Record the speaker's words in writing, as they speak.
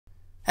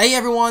Hey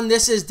everyone,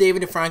 this is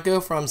David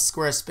DeFranco from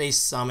Squarespace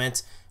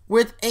Summit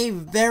with a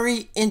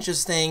very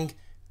interesting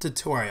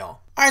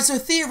tutorial. Alright, so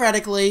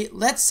theoretically,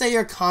 let's say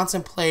you're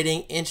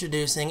contemplating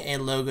introducing a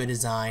logo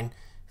design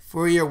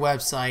for your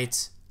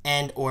website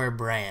and or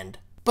brand,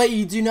 but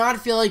you do not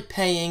feel like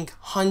paying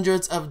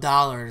hundreds of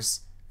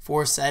dollars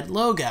for said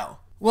logo.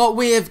 Well,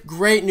 we have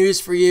great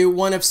news for you.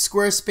 One of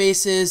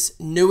Squarespace's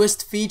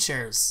newest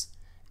features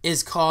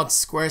is called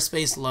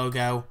Squarespace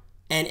Logo,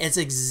 and it's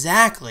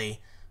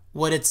exactly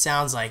what it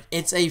sounds like.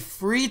 It's a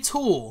free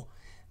tool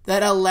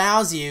that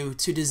allows you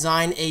to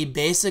design a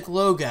basic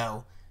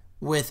logo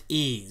with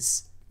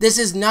ease. This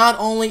is not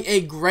only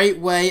a great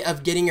way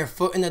of getting your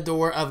foot in the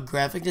door of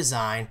graphic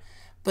design,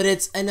 but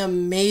it's an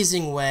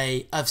amazing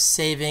way of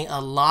saving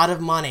a lot of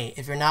money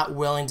if you're not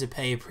willing to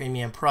pay a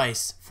premium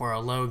price for a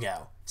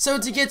logo. So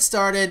to get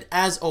started,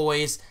 as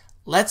always,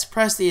 let's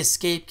press the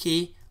Escape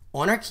key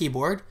on our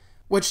keyboard,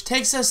 which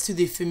takes us to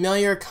the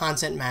familiar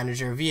Content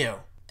Manager view.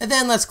 And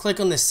then let's click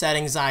on the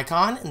settings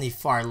icon in the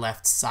far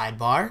left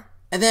sidebar.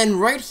 And then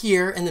right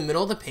here in the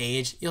middle of the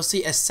page, you'll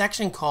see a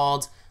section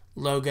called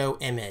Logo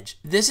Image.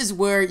 This is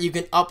where you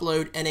can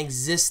upload an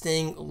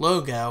existing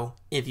logo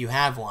if you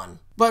have one.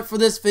 But for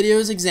this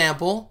video's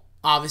example,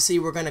 obviously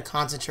we're going to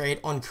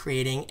concentrate on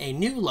creating a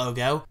new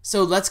logo.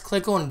 So let's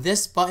click on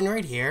this button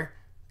right here,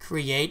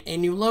 Create a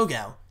New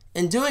Logo.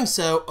 And doing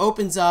so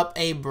opens up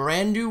a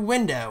brand new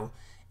window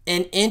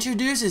and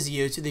introduces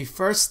you to the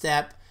first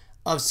step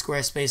of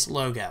Squarespace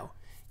Logo.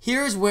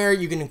 Here's where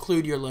you can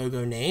include your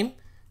logo name.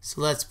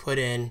 So let's put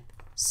in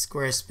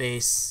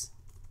Squarespace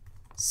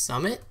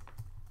Summit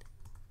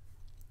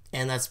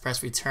and let's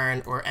press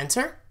return or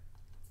enter.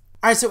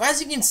 Alright, so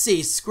as you can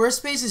see,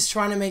 Squarespace is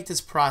trying to make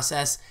this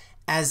process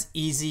as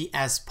easy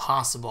as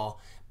possible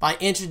by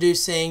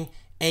introducing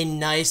a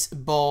nice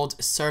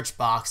bold search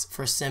box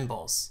for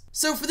symbols.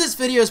 So for this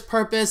video's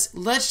purpose,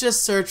 let's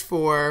just search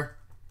for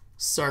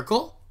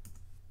circle.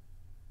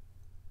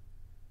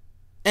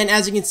 And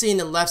as you can see in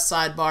the left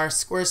sidebar,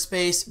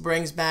 Squarespace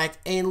brings back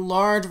a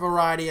large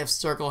variety of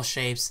circle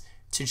shapes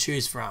to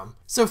choose from.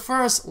 So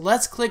first,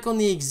 let's click on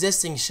the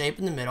existing shape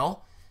in the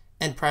middle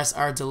and press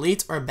our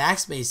delete or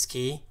backspace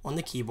key on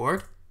the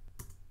keyboard.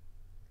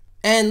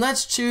 And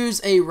let's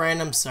choose a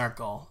random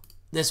circle.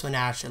 This one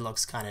actually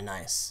looks kind of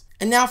nice.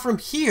 And now from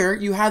here,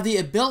 you have the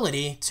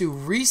ability to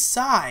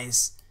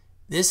resize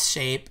this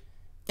shape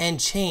and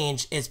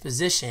change its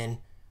position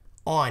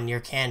on your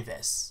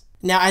canvas.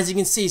 Now, as you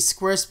can see,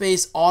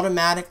 Squarespace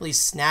automatically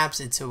snaps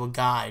it to a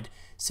guide,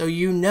 so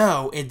you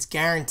know it's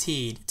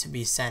guaranteed to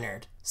be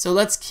centered. So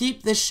let's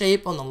keep this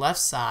shape on the left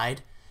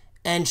side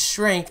and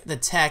shrink the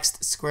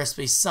text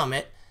Squarespace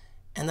Summit,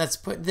 and let's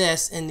put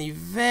this in the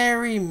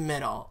very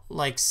middle,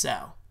 like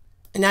so.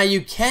 And now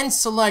you can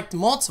select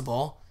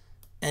multiple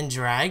and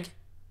drag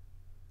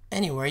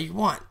anywhere you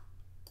want.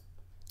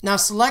 Now,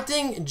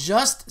 selecting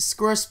just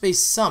Squarespace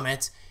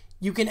Summit,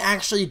 you can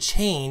actually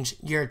change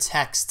your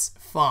text's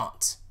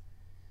font.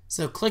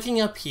 So clicking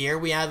up here,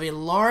 we have a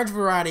large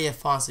variety of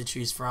fonts to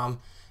choose from,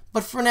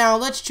 but for now,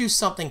 let's choose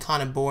something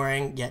kind of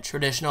boring yet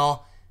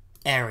traditional,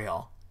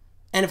 Arial.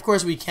 And of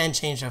course, we can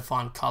change the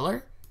font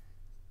color.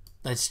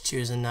 Let's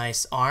choose a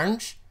nice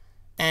orange.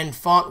 And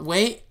font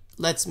weight,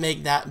 let's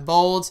make that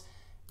bold.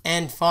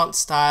 And font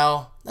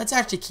style, let's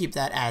actually keep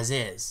that as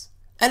is.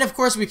 And of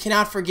course, we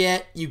cannot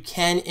forget, you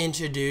can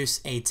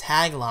introduce a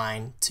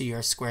tagline to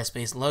your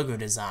Squarespace logo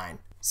design.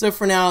 So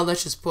for now,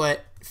 let's just put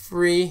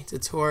free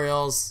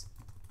tutorials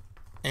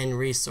and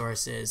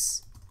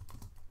resources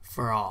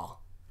for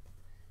all.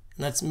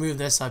 And let's move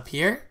this up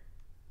here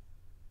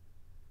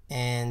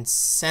and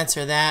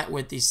center that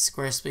with the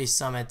Squarespace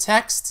Summit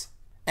text.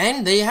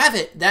 And there you have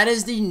it. That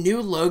is the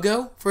new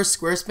logo for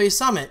Squarespace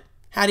Summit.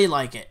 How do you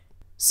like it?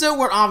 So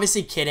we're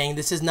obviously kidding.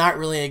 This is not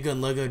really a good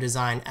logo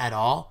design at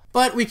all,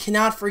 but we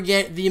cannot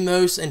forget the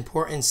most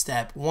important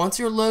step. Once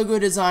your logo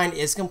design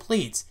is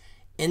complete,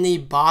 in the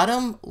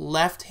bottom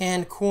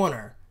left-hand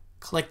corner,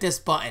 click this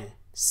button,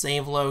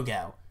 Save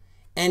Logo.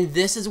 And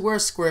this is where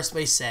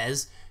Squarespace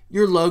says,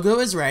 your logo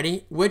is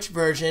ready. Which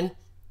version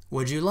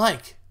would you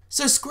like?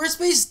 So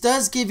Squarespace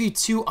does give you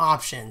two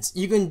options.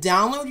 You can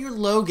download your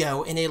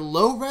logo in a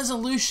low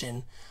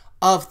resolution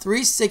of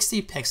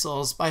 360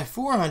 pixels by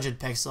 400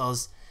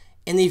 pixels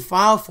in the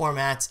file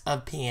format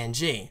of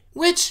PNG,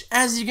 which,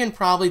 as you can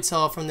probably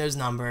tell from those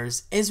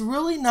numbers, is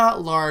really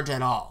not large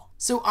at all.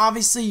 So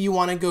obviously you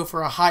want to go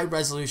for a high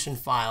resolution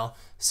file.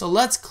 So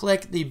let's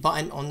click the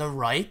button on the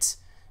right,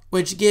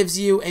 which gives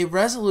you a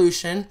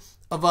resolution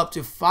of up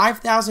to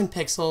 5,000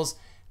 pixels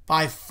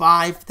by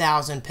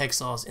 5,000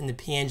 pixels in the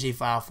PNG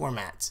file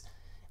format.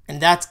 And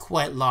that's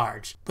quite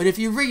large. But if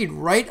you read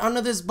right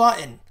under this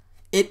button,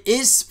 it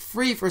is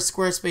free for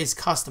Squarespace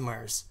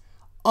customers.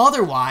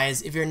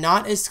 Otherwise, if you're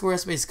not a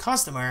Squarespace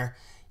customer,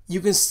 you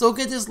can still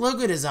get this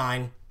logo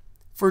design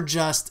for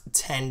just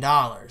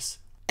 $10.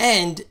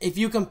 And if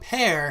you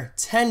compare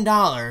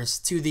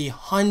 $10 to the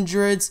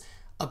hundreds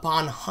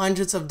upon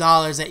hundreds of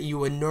dollars that you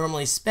would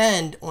normally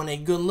spend on a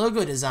good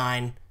logo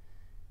design,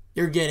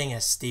 you're getting a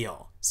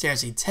steal.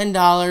 Seriously,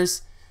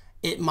 $10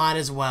 it might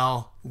as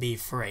well be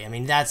free. I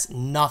mean, that's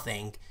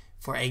nothing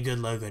for a good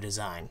logo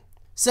design.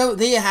 So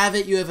there you have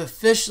it. You have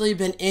officially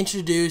been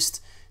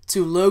introduced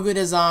to logo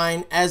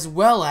design as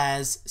well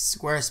as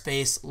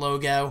Squarespace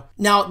logo.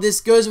 Now,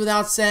 this goes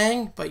without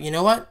saying, but you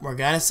know what? We're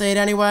going to say it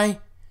anyway.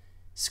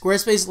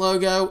 Squarespace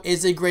logo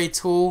is a great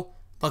tool,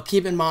 but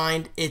keep in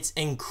mind, it's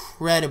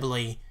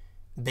incredibly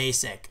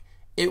basic.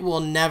 It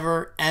will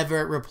never,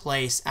 ever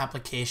replace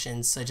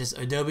applications such as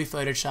Adobe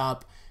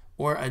Photoshop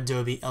or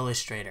Adobe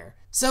Illustrator.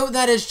 So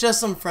that is just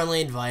some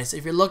friendly advice.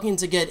 If you're looking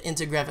to get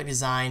into graphic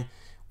design,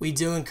 we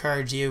do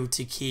encourage you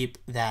to keep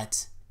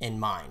that in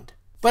mind.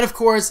 But of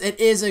course, it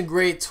is a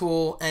great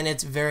tool and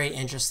it's very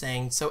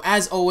interesting. So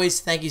as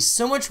always, thank you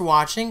so much for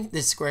watching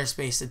this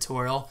Squarespace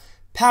tutorial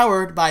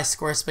powered by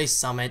Squarespace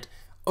Summit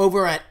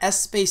over at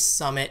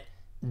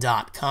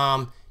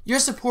spacesummit.com. Your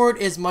support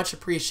is much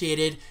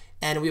appreciated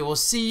and we will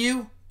see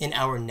you in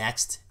our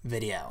next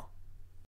video.